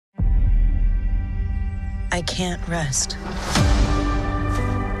I can't rest.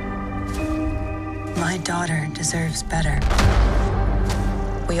 My daughter deserves better.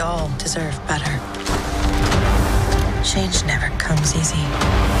 We all deserve better. Change never comes easy.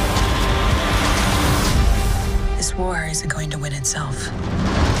 This war isn't going to win itself.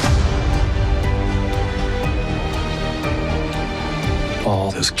 All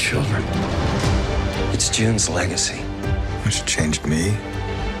those children. It's June's legacy. Which changed me,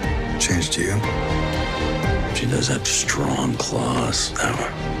 changed you. She does have strong claws, that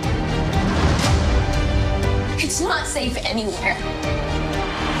one. It's not safe anywhere.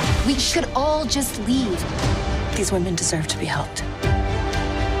 We should all just leave. These women deserve to be helped.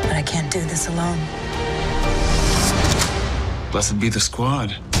 But I can't do this alone. Blessed be the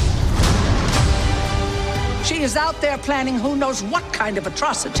squad. She is out there planning who knows what kind of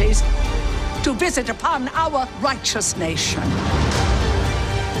atrocities to visit upon our righteous nation.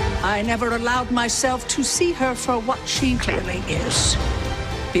 I never allowed myself to see her for what she clearly is,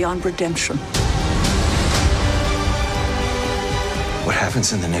 beyond redemption. What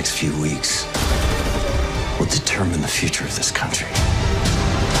happens in the next few weeks will determine the future of this country.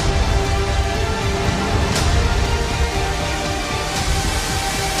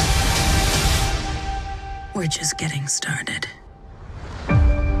 We're just getting started.